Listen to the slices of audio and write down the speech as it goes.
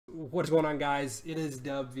What's going on, guys? It is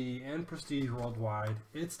WV and Prestige Worldwide.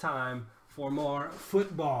 It's time for more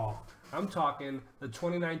football. I'm talking the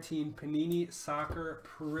 2019 Panini Soccer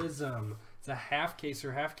Prizm. It's a half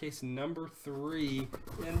case number 3.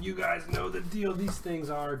 And you guys know the deal. These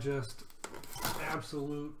things are just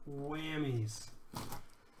absolute whammies.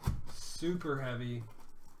 Super heavy.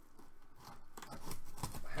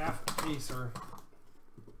 Half caser.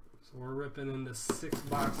 So we're ripping into 6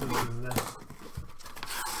 boxes of this.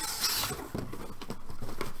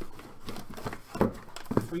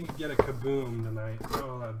 If we could get a kaboom tonight,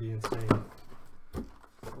 oh, that'd be insane.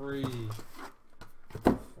 3,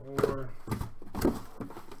 4,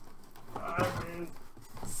 5, and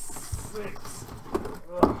 6.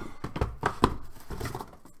 Ugh.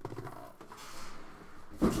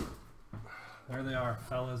 There they are,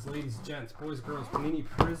 fellas, ladies, gents, boys, girls. Panini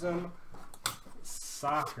Prizm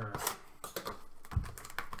Soccer.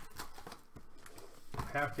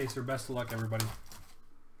 Half caser. Best of luck, everybody.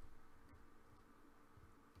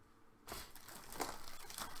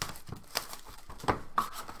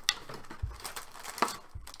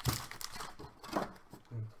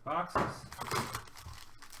 Boxes.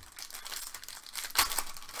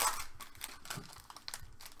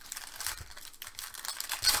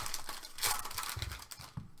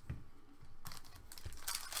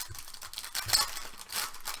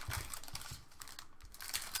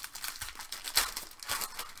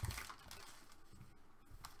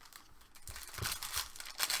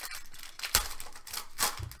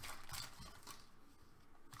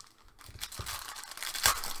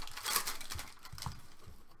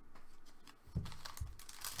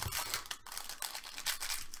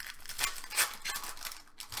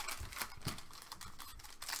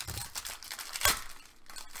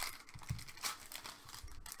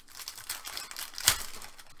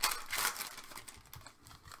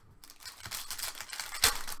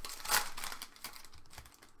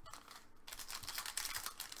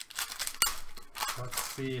 Let's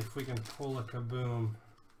see if we can pull a kaboom.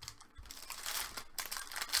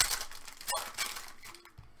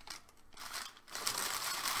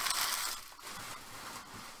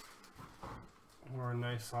 Or a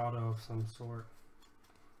nice auto of some sort.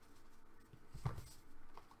 Let's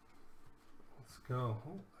go.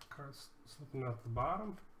 Oh, that card's slipping out the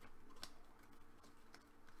bottom.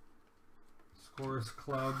 Scores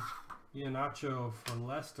Club. Iheanacho for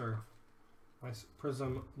Leicester. Nice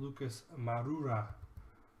Prizm Lucas Moura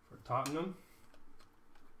for Tottenham.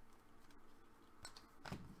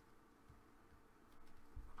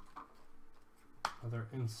 Another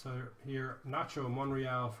insert here. Nacho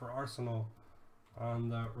Monreal for Arsenal on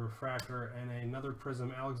the refractor. And another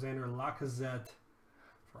Prizm Alexander Lacazette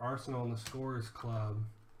for Arsenal in the Scorers Club.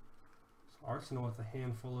 So Arsenal with a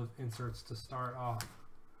handful of inserts to start off.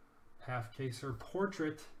 Half caser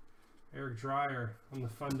portrait. Eric Dyer on the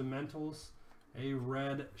fundamentals. A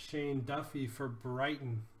red Shane Duffy for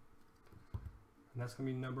Brighton. And that's going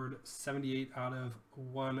to be numbered 78 out of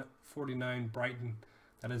 149 Brighton.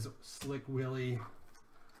 That is Slick Willie.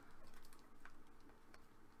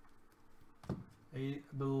 A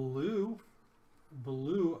blue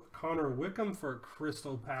Connor Wickham for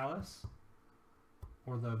Crystal Palace.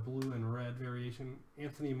 Or the blue and red variation.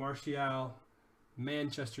 Anthony Martial,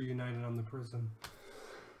 Manchester United on the Prizm.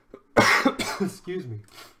 Excuse me.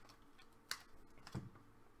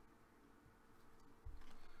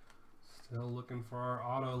 Still looking for our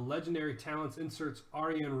auto. Legendary Talents inserts.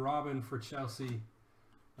 Arjen Robben for Chelsea.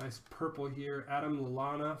 Nice purple here. Adam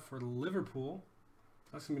Lallana for Liverpool.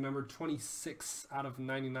 That's going to be number 26 out of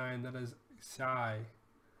 99. That is Sai.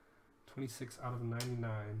 26 out of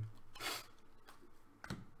 99.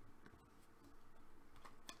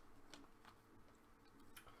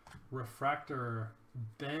 Refractor.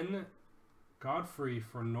 Ben Godfrey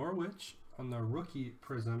for Norwich on the rookie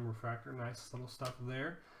Prizm refractor. Nice little stuff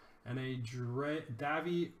there. And a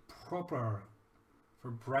Davy Proper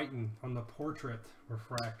for Brighton on the portrait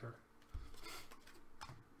refractor.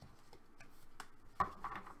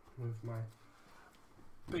 Move my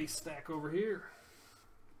base stack over here.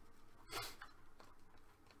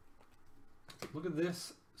 Look at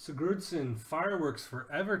this. Sigurdsson Fireworks for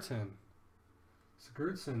Everton.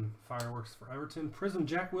 Sigurdsson Fireworks for Everton. Prizm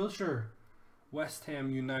Jack Wilshere, West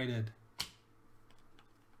Ham United.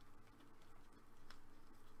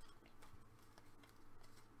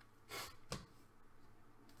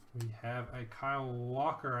 We have a Kyle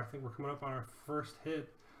Walker. I think we're coming up on our first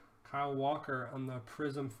hit. Kyle Walker on the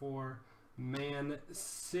Prizm for Man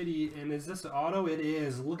City. And is this auto? It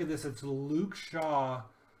is. Look at this. It's Luke Shaw,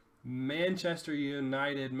 Manchester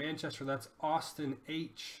United. Manchester, that's Austin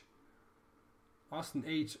H. Austin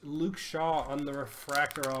H. Luke Shaw on the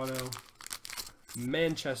refractor auto.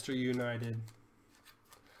 Manchester United.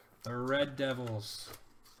 The Red Devils.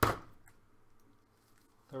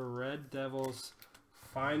 The Red Devils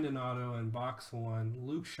find an auto in box 1.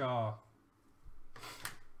 Luke Shaw.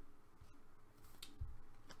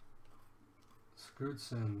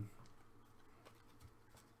 Skrutson.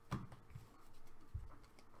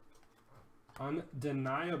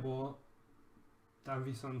 Undeniable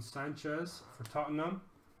Davison Sanchez for Tottenham.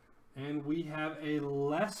 And we have a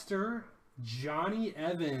Leicester Johnny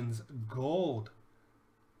Evans gold.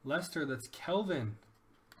 Leicester, that's Kelvin.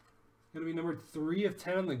 Going to be numbered 3 of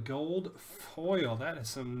 10 on the gold foil. That is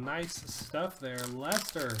some nice stuff there.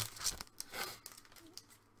 Leicester.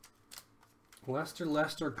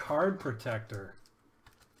 Leicester card protector.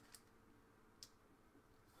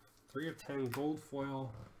 3 of 10 gold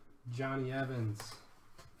foil. Johnny Evans.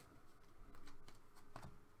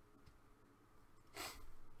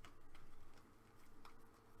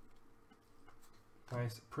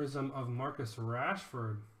 Nice Prizm of Marcus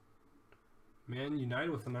Rashford. Man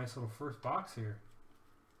United with a nice little first box here.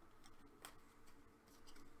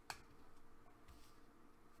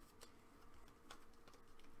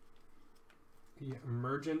 The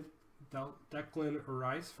Emergent Declan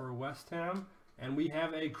Rice for West Ham. And we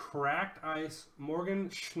have a cracked ice Morgan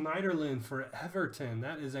Schneiderlin for Everton.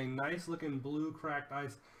 That is a nice looking blue cracked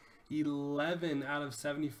ice. 11 out of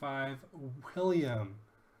 75. William.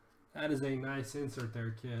 That is a nice insert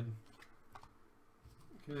there, kid.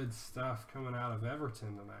 Good stuff coming out of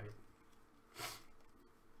Everton tonight.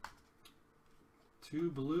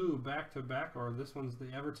 2 blue back-to-back, or this one's the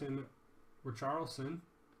Everton Richarlison.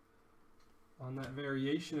 On that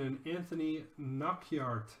variation, and Anthony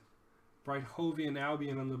Knockyart. Brightovian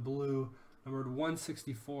Albion on the blue, numbered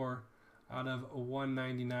 164 out of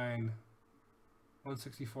 199.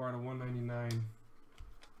 164 out of 199.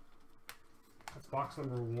 That's box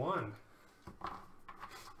number 1.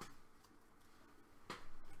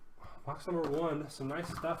 Box number 1, some nice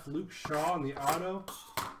stuff. Luke Shaw on the auto.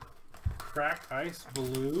 Cracked ice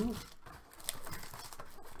blue.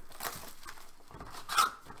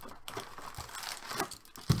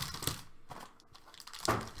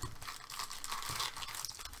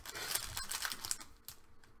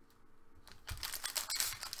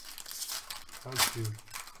 On to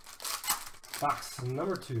box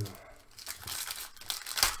number 2.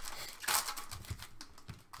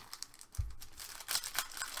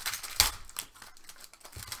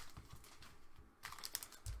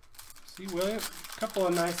 See, William, a couple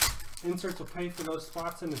of nice inserts will pay for those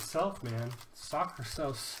spots in itself, man. Soccer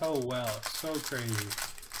sells so well. It's so crazy.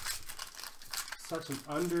 Such an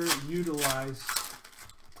underutilized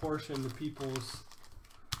portion of people's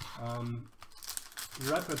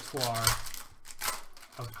repertoire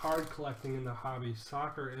of card collecting in the hobby.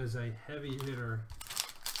 Soccer is a heavy hitter.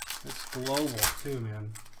 It's global too,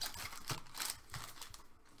 man.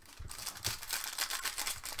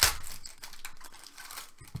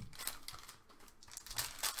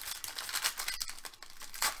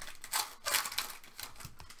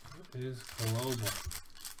 It is global.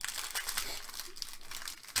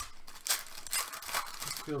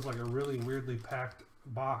 This feels like a really weirdly packed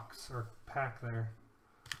box or pack there.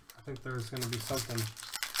 I think there's going to be something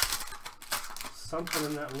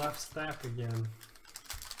in that left stack again.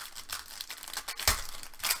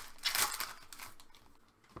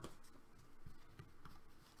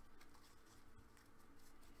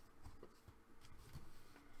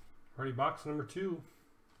 Already box number 2.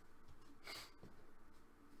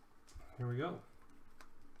 Here we go.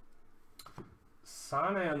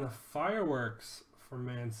 Sane on the fireworks for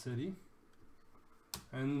Man City.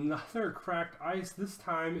 Another cracked ice. This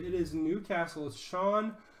time it is Newcastle. It's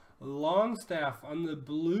Sean Longstaff on the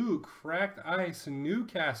blue cracked ice.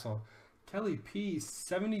 Newcastle. Kelly P.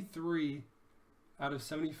 73 out of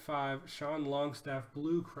 75. Sean Longstaff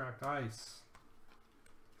blue cracked ice.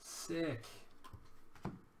 Sick.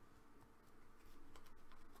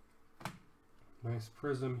 Nice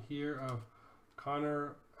Prizm here of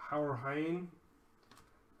Connor Hauerheim.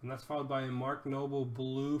 And that's followed by a Mark Noble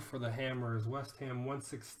blue for the Hammers. West Ham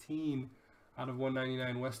 116 out of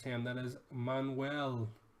 199. West Ham. That is Manuel.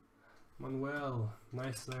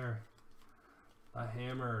 Nice there. The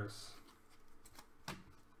Hammers.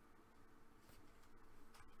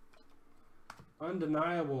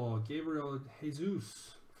 Undeniable Gabriel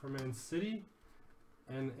Jesus for Man City.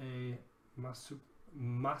 And a Masaku.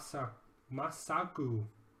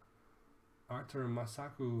 Artur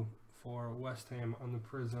Masaku for West Ham on the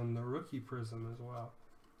Prizm, the rookie Prizm as well.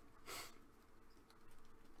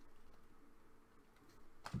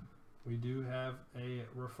 We do have a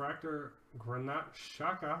refractor Granat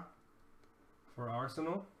Xhaka for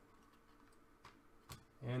Arsenal.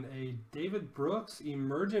 And a David Brooks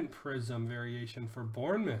Emergent Prizm variation for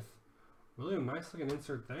Bournemouth. William, nice looking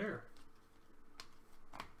insert there.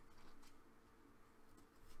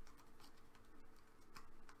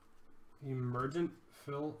 Emergent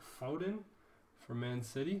Phil Foden for Man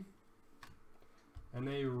City. And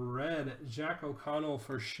a red Jack O'Connell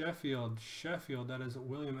for Sheffield. Sheffield, that is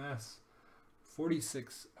William S.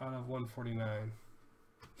 46 out of 149.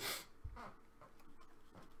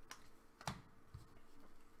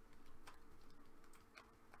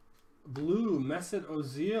 Blue Mesut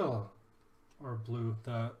Ozil, or blue,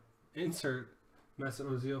 the insert Mesut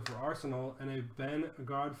Ozil for Arsenal, and a Ben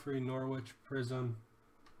Godfrey Norwich Prizm.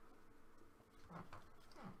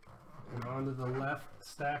 And onto the left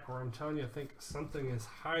stack, where I'm telling you, I think something is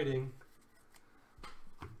hiding.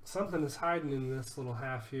 Something is hiding in this little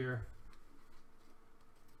half here.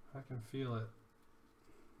 I can feel it.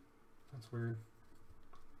 That's weird.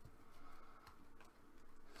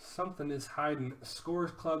 Something is hiding.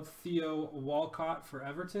 Scores Club Theo Walcott for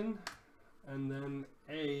Everton. And then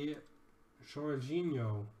a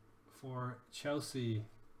Jorginho for Chelsea.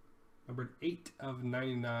 Numbered 8 of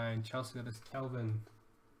 99. Chelsea, that is Kelvin.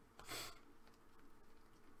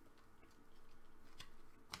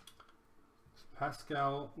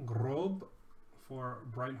 Pascal Grob for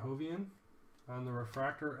Brighton on the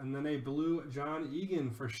refractor. And then a blue John Egan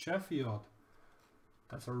for Sheffield.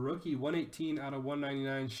 That's a rookie, 118 out of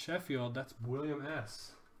 199 Sheffield. That's William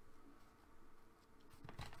S.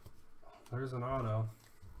 There's an auto.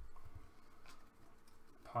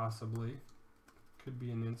 Possibly. Could be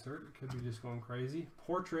an insert. It could be just going crazy.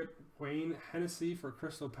 Portrait Wayne Hennessy for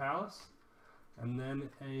Crystal Palace. And then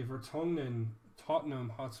a Vertonghen Tottenham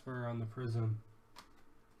Hotspur on the Prizm.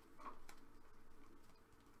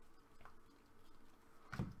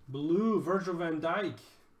 Blue Virgil van Dijk.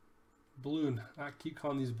 Blue. I keep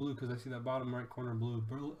calling these blue because I see that bottom right corner blue.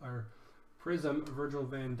 Or Prizm Virgil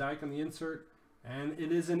van Dijk on the insert. And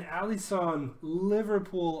it is an Alisson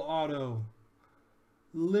Liverpool auto.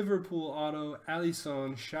 Liverpool auto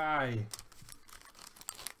Alisson Shy.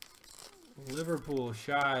 Liverpool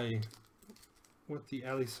Shy with the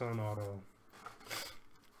Alisson auto.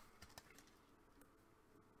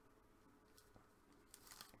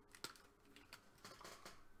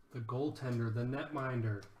 The goaltender, the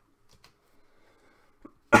netminder.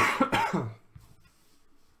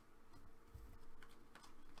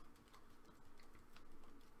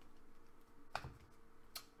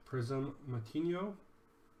 Prizm Matinho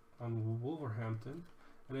on Wolverhampton.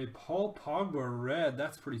 And a Paul Pogba red.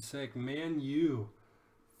 That's pretty sick. Man U.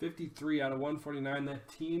 53 out of 149. That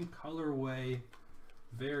team colorway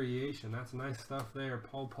variation. That's nice stuff there.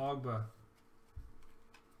 Paul Pogba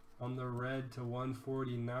on the red to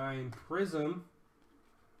 149. Prizm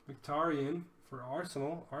Mkhitaryan for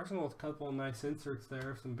Arsenal. Arsenal with a couple of nice inserts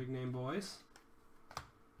there. Some big name boys.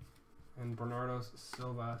 And Bernardo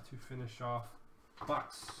Silva to finish off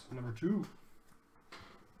box number 2.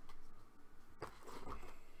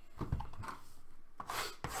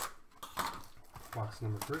 Box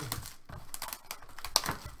number 3.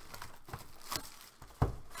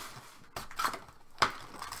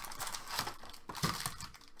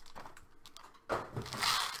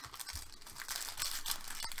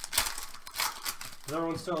 Is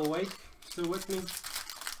everyone still awake? Still with me?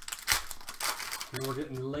 And we're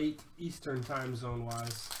getting late Eastern time zone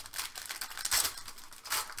wise.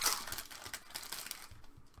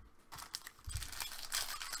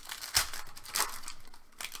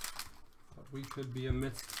 We could be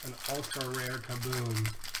amidst an ultra rare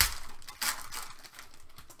kaboom.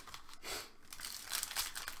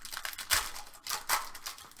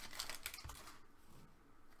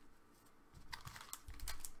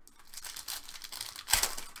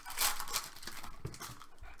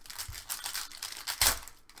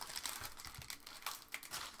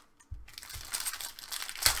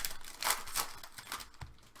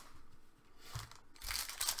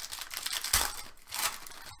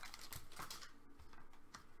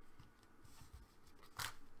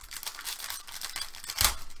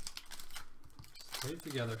 Stay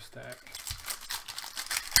together, stack.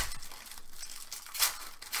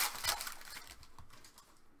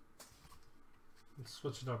 Let's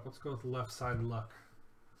switch it up. Let's go with left side luck.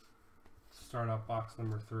 Start out box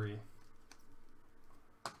number 3.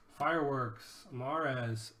 Fireworks,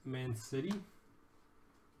 Mahrez, Man City.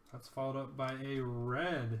 That's followed up by a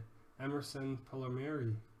red Emerson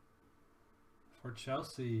Palmieri for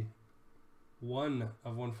Chelsea. 1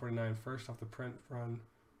 of 149. First off the print run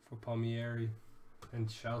for Palmieri and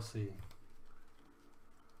Chelsea.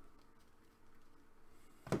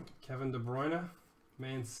 Kevin De Bruyne,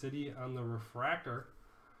 Man City on the refractor.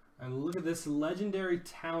 And look at this legendary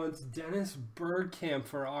talent, Dennis Bergkamp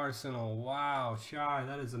for Arsenal. Wow, Shy,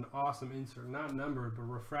 that is an awesome insert. Not numbered, but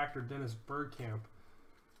refractor Dennis Bergkamp.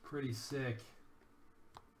 Pretty sick.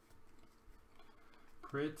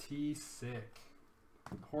 Pretty sick.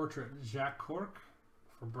 Portrait Jacques Cork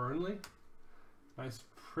for Burnley. Nice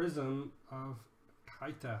Prizm of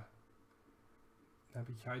Keita.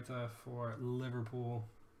 Naby Keita for Liverpool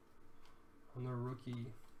on the rookie.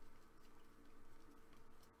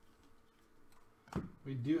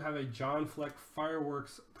 We do have a John Fleck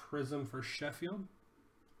Fireworks Prizm for Sheffield.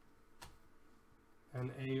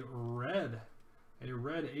 And a red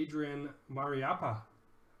Adrian Mariappa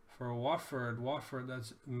for Watford. Watford,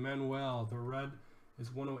 that's Manuel. The red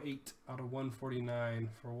is 108 out of 149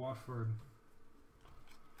 for Watford.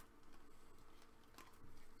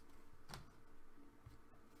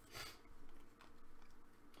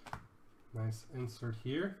 Nice insert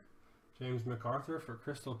here. James MacArthur for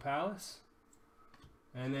Crystal Palace.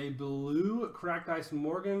 And a blue cracked ice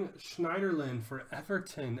Morgan Schneiderlin for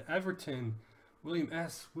Everton. William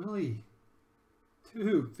S. Willie.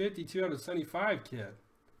 52 out of 75, kid.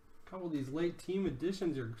 A couple of these late team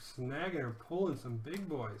additions you're snagging or pulling some big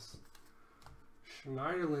boys.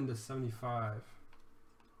 Schneiderlin to 75.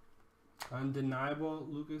 Undeniable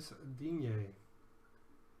Lucas Digne.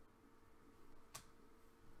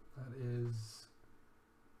 That is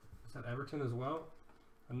that Everton as well?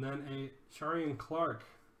 And then a Charian Clark.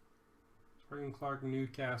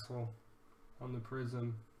 Newcastle on the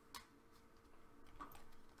Prizm.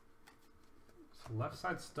 So left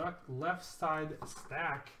side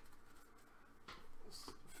stack.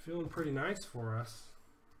 Feeling pretty nice for us.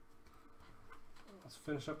 Let's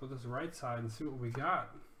finish up with this right side and see what we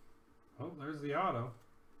got. Oh, there's the auto.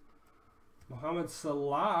 Mohamed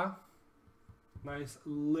Salah. Nice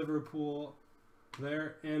Liverpool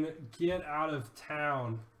there. And get out of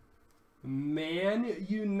town. Man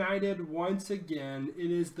United once again. It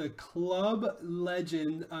is the club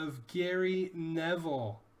legend of Gary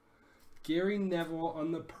Neville. Gary Neville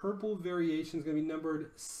on the purple variation is going to be numbered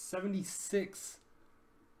 76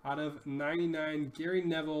 out of 99. Gary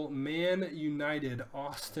Neville, Man United,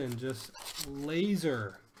 Austin. Just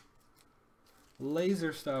laser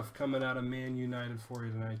stuff coming out of Man United for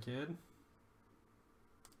you tonight, kid.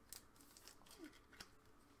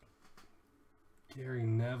 Gary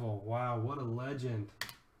Neville. Wow, what a legend.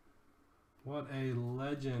 What a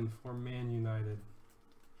legend for Man United.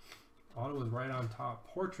 Auto was right on top.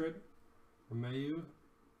 Portrait, Romeu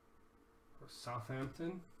for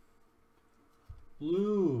Southampton.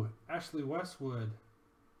 Blue, Ashley Westwood,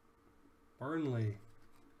 Burnley.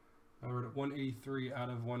 Numbered at 183 out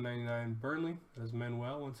of 199. Burnley, that is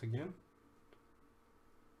Manuel once again.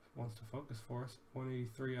 Wants to focus for us.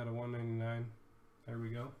 183 out of 199. There we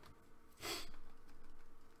go.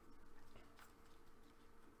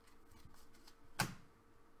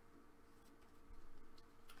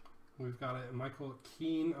 We've got a Michael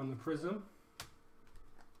Keane on the Prizm.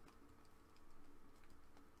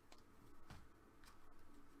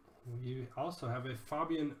 We also have a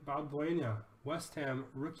Fabian Balbuena, West Ham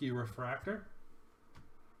rookie refractor.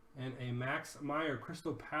 And a Max Meyer,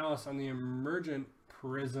 Crystal Palace on the Emergent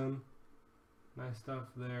Prizm. Nice stuff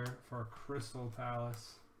there for Crystal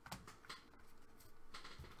Palace.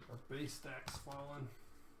 Our base stack's falling.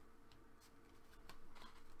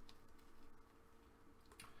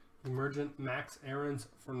 Emergent Max Aarons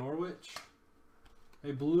for Norwich.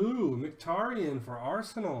 A blue Mkhitaryan for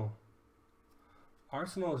Arsenal.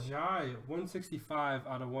 Arsenal Jai, 165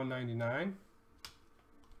 out of 199.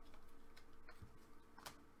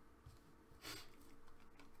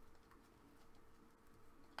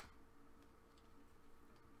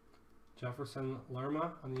 Jefferson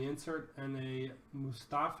Lerma on the insert, and a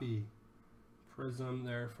Mustafi Prizm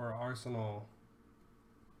there for Arsenal.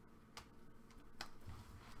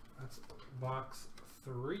 That's box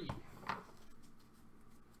 3.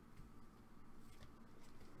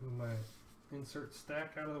 Move my insert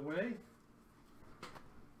stack out of the way.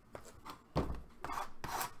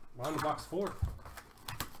 On to box 4.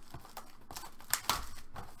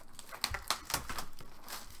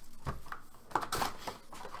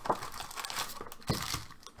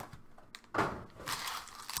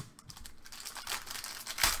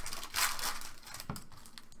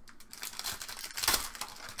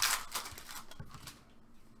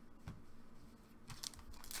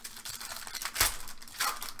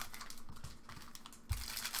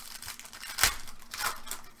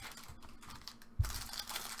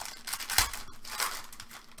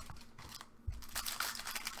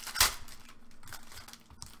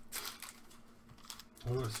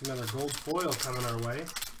 to see another gold foil coming our way.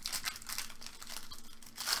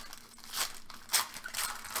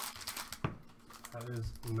 That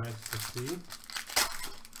is nice to see.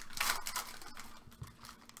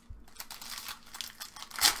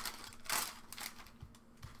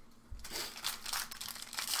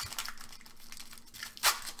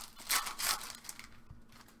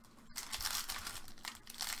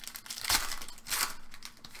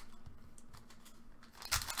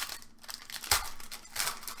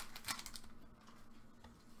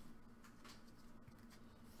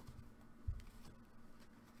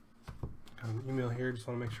 Got an email here, just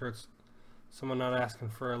want to make sure it's someone not asking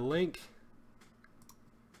for a link.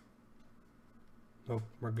 Nope,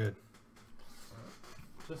 we're good.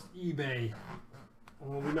 Just eBay.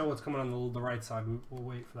 Well, we know what's coming on the right side. We'll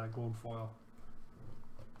wait for that gold foil.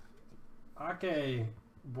 Ake,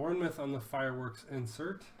 Bournemouth on the fireworks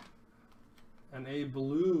insert. And a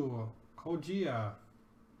blue Kojia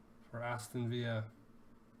for Aston Villa.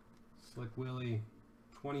 Slick Willie,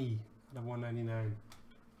 20 out of 199.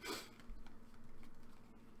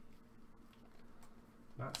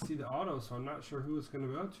 Not see the auto, so I'm not sure who it's going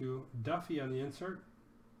to go to. Duffy on the insert.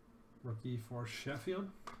 Rookie for Sheffield.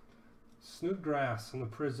 Snodgrass on the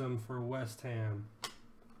Prizm for West Ham.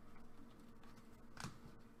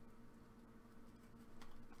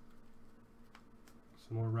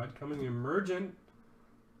 Some more red coming. Emergent.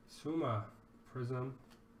 Suma Prizm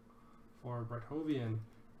for Brighthovian.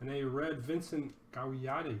 And a red Vincent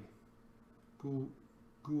Guaita.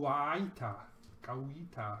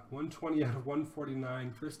 120 out of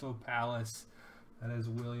 149. Crystal Palace. That is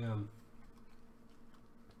William.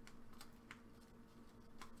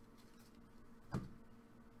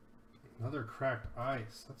 Another cracked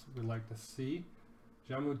ice. That's what we like to see.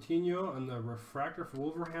 Jamoutinho on the refractor for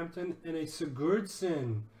Wolverhampton. And a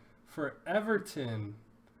Sigurdsson for Everton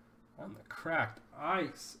on the cracked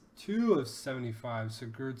ice. 2 of 75.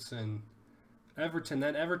 Sigurdsson. Everton.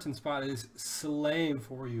 That Everton spot is slaying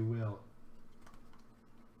for you, Will.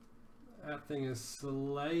 That thing is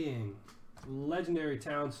slaying. Legendary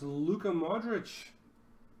talents. Luka Modric.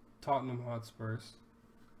 Tottenham Hotspurs.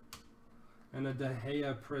 And a De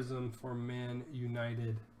Gea Prizm for Man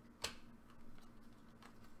United.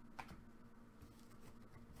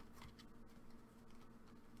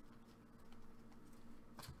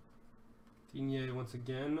 Digne once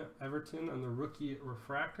again, Everton on the rookie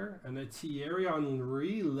refractor. And a Thierry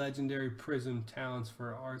Henry Legendary Prizm talents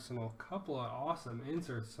for Arsenal. Couple of awesome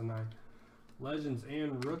inserts tonight. Legends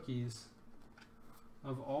and rookies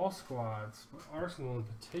of all squads. But Arsenal in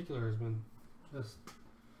particular has been just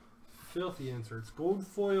filthy inserts. Gold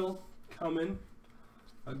foil coming.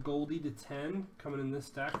 A Goldie to 10 coming in this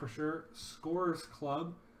stack for sure. Scorers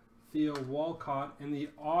Club. Theo Walcott. And the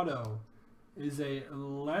auto is a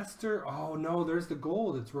Leicester. Oh no, there's the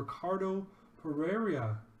gold. It's Ricardo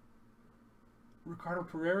Pereira. Ricardo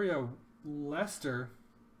Pereira, Leicester.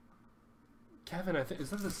 Kevin, I think,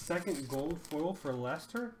 is that the second gold foil for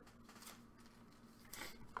Leicester?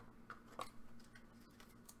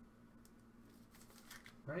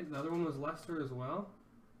 Right, the other one was Leicester as well.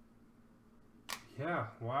 Yeah,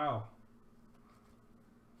 wow.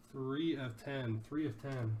 3 of 10. 3 of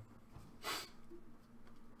 10.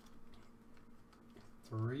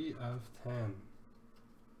 3 of 10.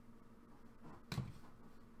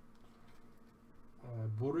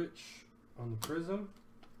 Buric on the Prizm.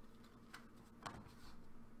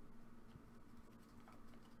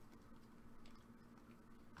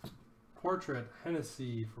 Portrait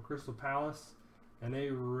Hennessy for Crystal Palace. And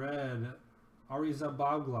a red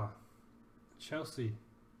Arrizabalaga, Chelsea.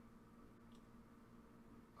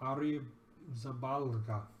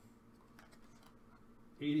 Arrizabalaga.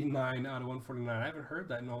 89 out of 149. I haven't heard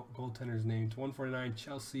that goaltender's name. To 149,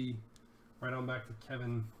 Chelsea. Right on back to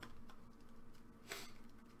Kevin.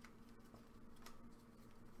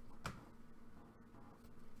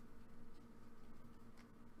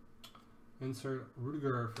 Insert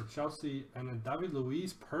Rudiger for Chelsea and a David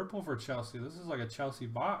Luiz purple for Chelsea. This is like a Chelsea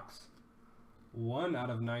box. 1 out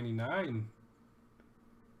of 99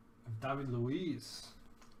 of David Luiz.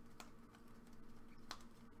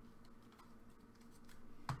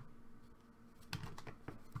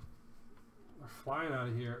 We're flying out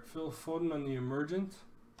of here. Phil Foden on the Emergent.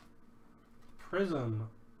 Prizm.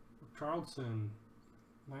 Charlton.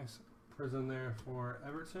 Nice Prizm there for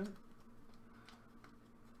Everton.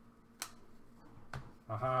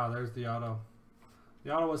 Aha, there's the auto.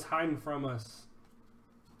 The auto was hiding from us.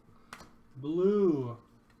 Blue.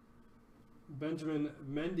 Benjamin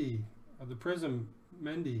Mendy of the Prizm.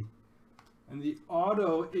 Mendy. And the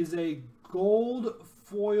auto is a gold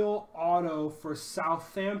foil auto for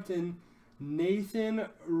Southampton. Nathan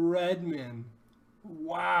Redmond.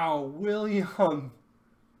 Wow, William.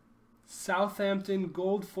 Southampton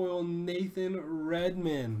gold foil Nathan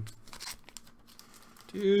Redmond.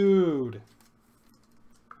 Dude.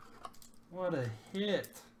 What a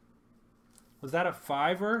hit. Was that a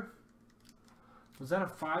 $5? Was that a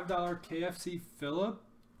 $5 KFC Phillip?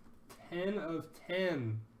 10 of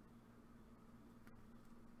 10.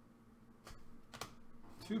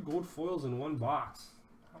 2 gold foils in 1 box.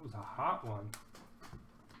 That was a hot one.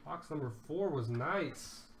 Box number 4 was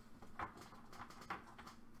nice.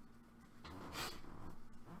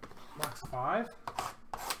 Box 5.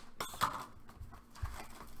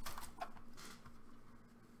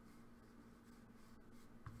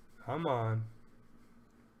 Come on.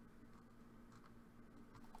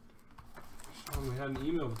 We had an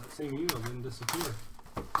email, but that same email didn't disappear.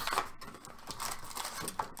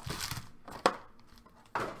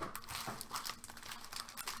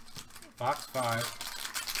 Box 5.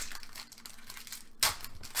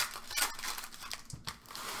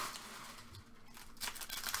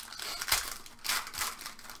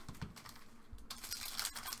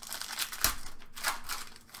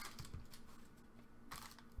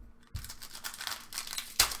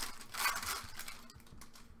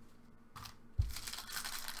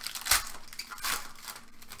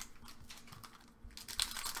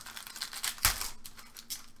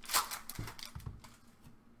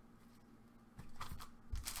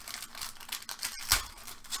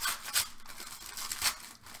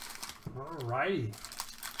 Alrighty.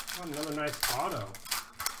 Oh, another nice auto.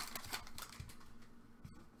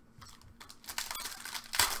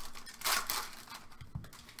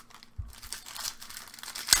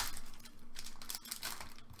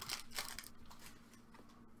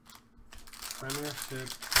 Premiership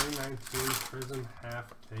 2019 Prizm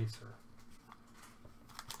half caser.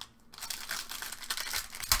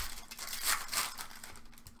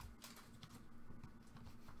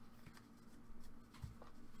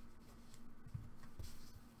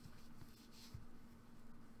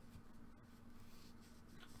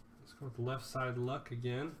 With left side luck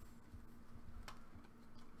again.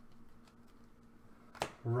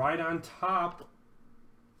 Right on top.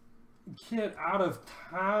 Get out of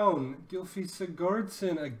town. Gylfi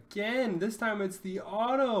Sigurdsson again. This time it's the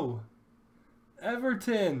auto.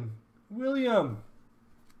 Everton. William.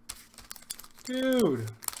 Dude.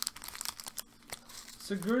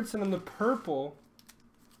 Sigurdsson in the purple.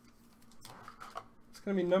 It's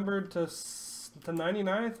going to be numbered to 99,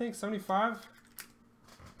 I think. 75.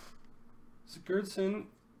 Sigurdsson,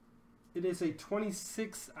 it is a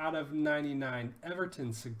 26 out of 99.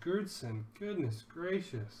 Everton, Sigurdsson, goodness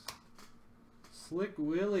gracious. Slick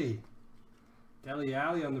Willie. Dele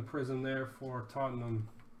Alli on the Prizm there for Tottenham.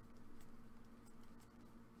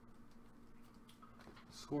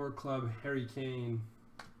 Score Club, Harry Kane.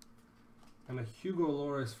 And a Hugo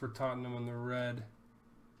Lloris for Tottenham on the red.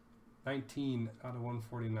 19 out of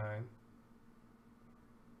 149.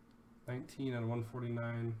 19 out of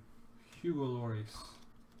 149. Hugo Lloris.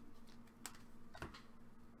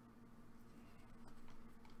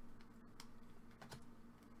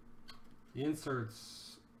 The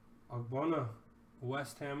inserts: Ogbonna,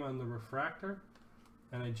 West Ham on the refractor,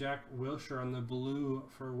 and a Jack Wilshere on the blue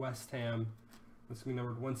for West Ham. This will be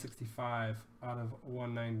numbered 165 out of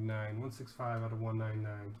 199. 165 out of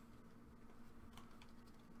 199.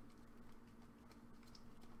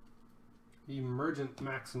 Emergent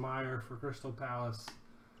Max Meyer for Crystal Palace.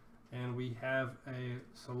 And we have a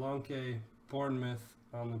Solanke Bournemouth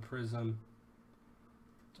on the Prizm.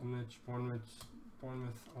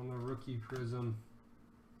 Bournemouth on the rookie Prizm.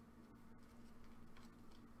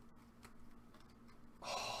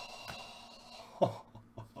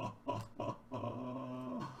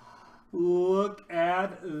 Look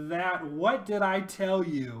at that. What did I tell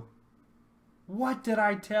you? What did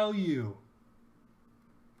I tell you?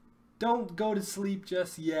 Don't go to sleep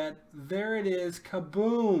just yet. There it is.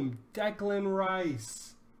 Kaboom. Declan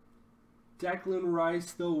Rice. Declan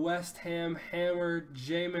Rice, the West Ham Hammer,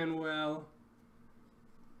 J. Manuel.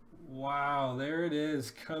 Wow, there it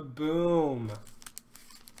is. Kaboom.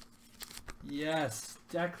 Yes,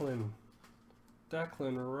 Declan.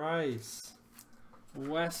 Declan Rice.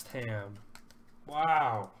 West Ham.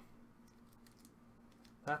 Wow.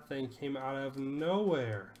 That thing came out of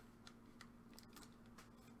nowhere.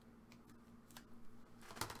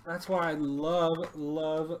 That's why I love,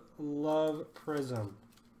 love, love Prizm.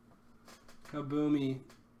 Kaboomy,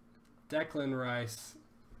 Declan Rice,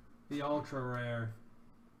 the ultra rare.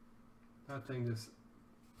 That thing just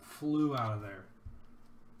flew out of there.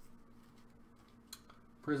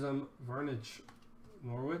 Prizm Vernich,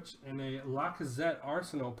 Norwich, and a Lacazette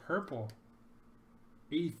Arsenal purple.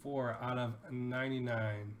 84 out of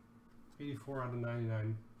 99. 84 out of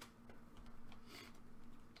 99.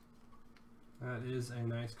 That is a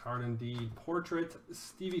nice card indeed. Portrait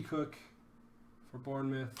Stevie Cook for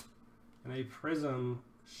Bournemouth. And a Prizm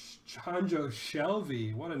Jonjo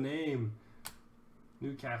Shelvey. What a name.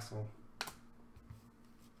 Newcastle.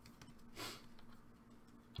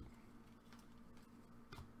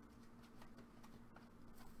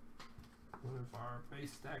 Move our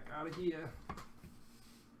base stack out of here.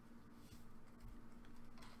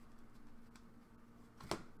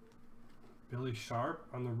 Billy Sharp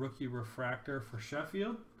on the rookie refractor for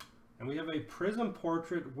Sheffield. And we have a Prizm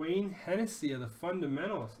portrait, Wayne Hennessy of the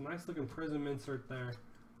Fundamentals. Nice looking Prizm insert there.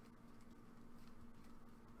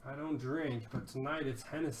 I don't drink, but tonight it's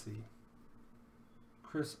Hennessy.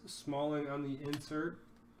 Chris Smalling on the insert.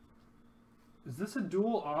 Is this a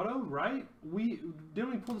dual auto, right?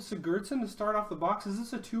 Didn't we pull the Sigurdsson to start off the box? Is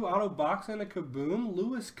this a 2 auto box and a Kaboom?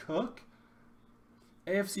 Lewis Cook,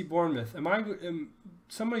 AFC Bournemouth.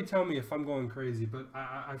 Somebody tell me if I'm going crazy, but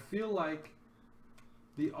I feel like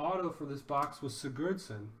the auto for this box was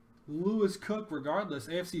Sigurdsson. Lewis Cook, regardless.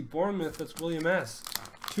 AFC Bournemouth, that's William S.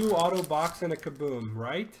 2 auto box and a Kaboom,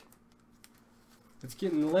 right? It's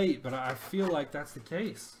getting late, but I feel like that's the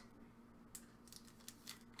case.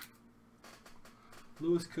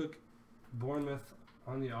 Lewis Cook, Bournemouth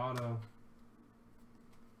on the auto.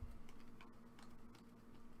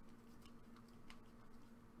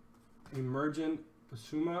 Emergent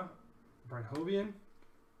Basuma, Brighthovian.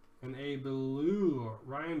 And a blue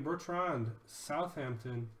Ryan Bertrand,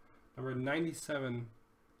 Southampton, number 97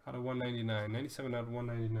 out of 199. 97 out of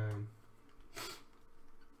 199.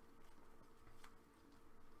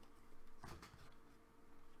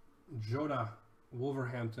 Joda,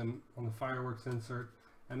 Wolverhampton on the fireworks insert,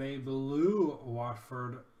 and a blue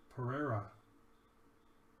Watford Pereira.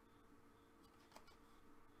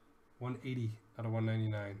 180 out of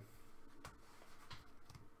 199.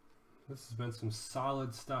 This has been some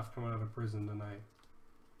solid stuff coming out of Prizm tonight.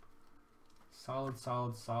 Solid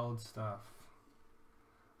stuff.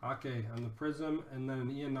 Ake on the Prizm, and then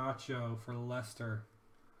an Iheanacho for Leicester.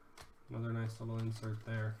 Another nice little insert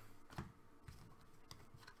there.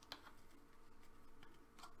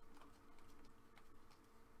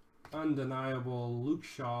 Undeniable Luke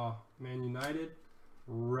Shaw, Man United.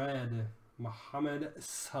 Red Mohamed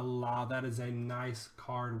Salah. That is a nice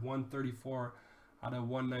card. 134 out of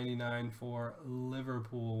 199 for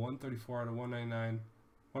Liverpool. 134 out of 199.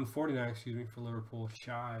 149, excuse me, for Liverpool.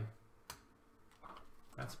 Shy.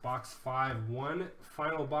 That's box 5. One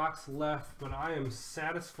final box left, but I am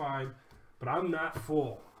satisfied, but I'm not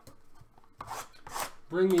full.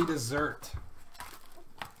 Bring me dessert.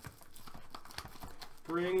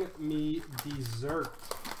 Bring me dessert.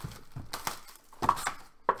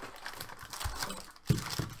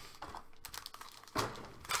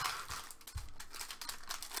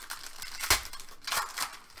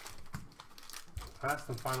 Last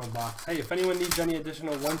and final box. Hey, if anyone needs any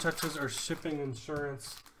additional one-touches or shipping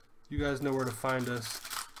insurance, you guys know where to find us.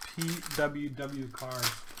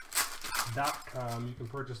 pwwcards.com. You can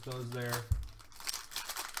purchase those there.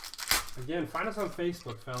 Again, find us on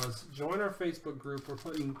Facebook, fellas. Join our Facebook group. We're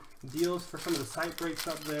putting deals for some of the site breaks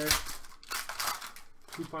up there.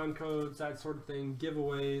 Coupon codes, that sort of thing.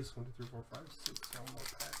 Giveaways. 1, 2, 3, 4, 5, 6. One more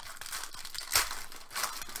pack.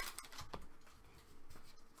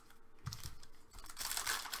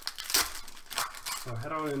 So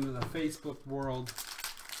head on into the Facebook world.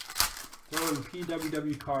 Throw in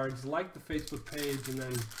PWW cards, like the Facebook page, and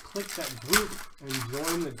then click that group and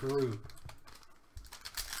join the group.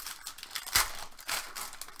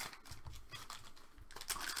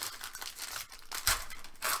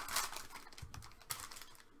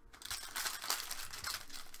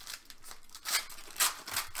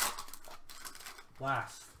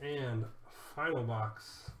 Last and final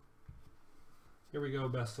box. Here we go.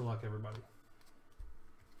 Best of luck, everybody.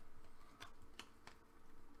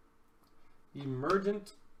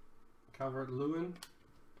 Emergent Calvert-Lewin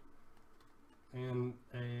and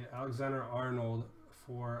a Alexander Arnold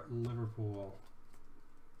for Liverpool.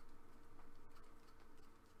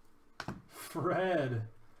 Fred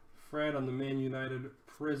on the Man United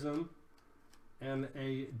Prizm, and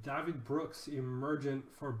a David Brooks Emergent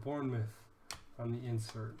for Bournemouth on the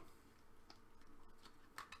insert.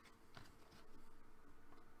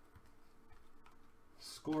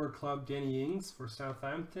 Score Club Danny Ings for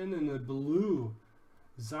Southampton, and the blue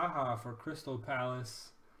Zaha for Crystal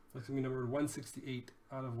Palace. Looks to be numbered 168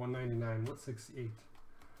 out of 199. 168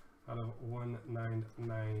 out of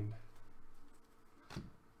 199.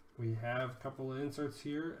 We have a couple of inserts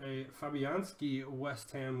here. A Fabianski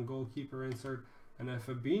West Ham goalkeeper insert, And a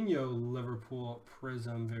Fabinho Liverpool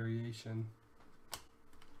Prizm variation.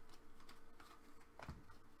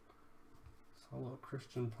 Saw a little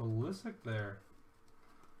Christian Pulisic there.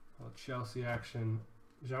 A little Chelsea action.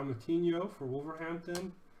 João Moutinho for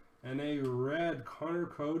Wolverhampton. And a red Connor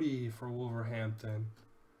Cody for Wolverhampton.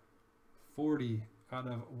 40 out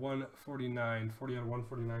of 149. 40 out of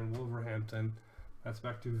 149 Wolverhampton. That's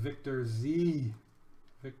back to Victor Z.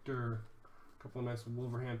 Victor. A couple of nice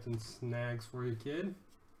Wolverhampton snags for you, kid.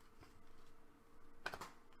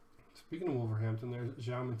 Speaking of Wolverhampton, there's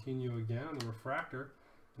João Moutinho again on the refractor.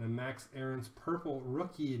 And a Max Aarons purple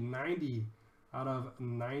rookie 90 out of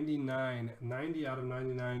 99. 90 out of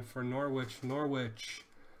 99 for Norwich. Norwich.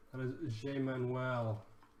 That is J. Manuel.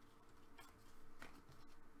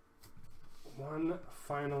 One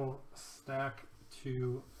final stack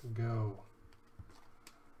to go.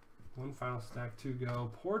 One final stack to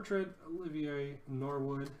go. Portrait, Olivier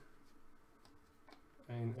Norwood.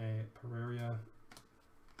 And a Pereira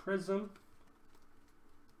Prizm.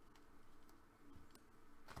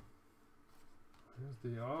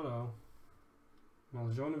 There's the auto.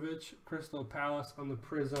 Maljonovic, Crystal Palace on the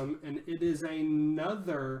Prizm. And it is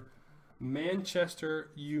another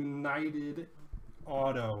Manchester United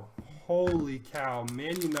auto. Holy cow.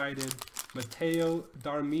 Man United, Matteo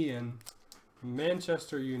Darmian.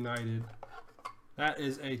 Manchester United. That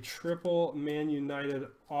is a triple Man United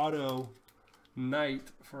auto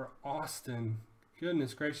night for Austin.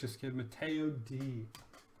 Goodness gracious, kid. Matteo D.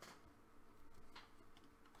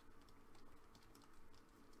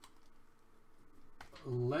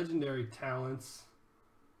 Legendary talents.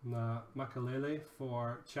 Makalele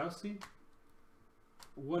for Chelsea.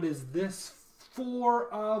 What is this?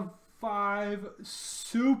 4 of 5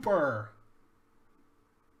 super.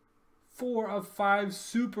 4 of 5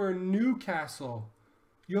 super Newcastle.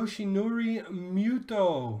 Yoshinori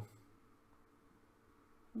Muto.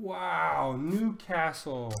 Wow,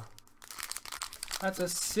 Newcastle. That's a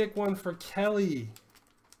sick one for Kelly.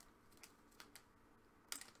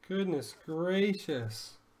 Goodness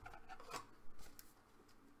gracious.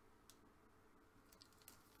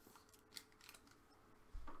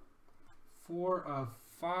 Four of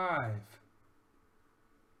 5.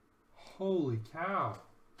 Holy cow.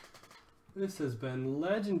 This has been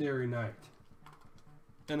legendary night.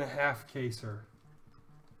 And a half caser.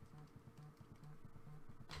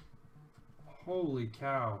 Holy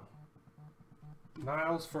cow.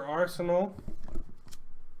 Niles for Arsenal.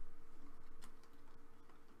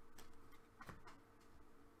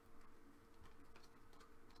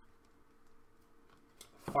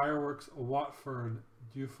 Fireworks Watford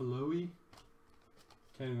Dufaloi.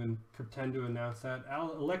 Can't even pretend to announce that.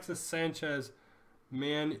 Alexis Sanchez,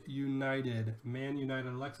 Man United. Man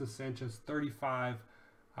United, Alexis Sanchez, 35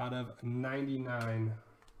 out of 99.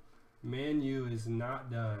 Man U is not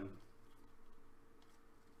done.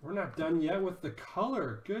 We're not done yet with the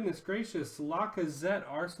color. Goodness gracious. Lacazette,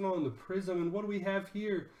 Arsenal, and the Prizm. And what do we have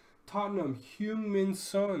here? Tottenham, Heung-min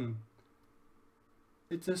Son.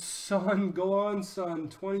 It's a Son. Go on, Son.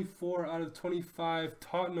 24 out of 25.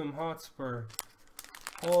 Tottenham Hotspur.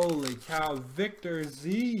 Holy cow. Victor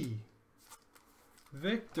Z.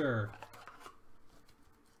 Victor.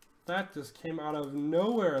 That just came out of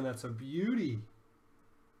nowhere, and that's a beauty.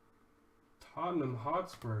 Tottenham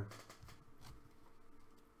Hotspur.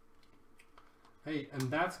 Hey, and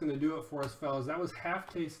that's going to do it for us, fellas. That was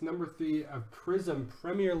half case number 3 of Prizm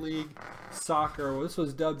Premier League Soccer. Well, this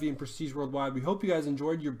was Dub V and Prestige Worldwide. We hope you guys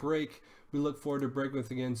enjoyed your break. We look forward to breaking with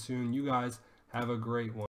again soon. You guys have a great one.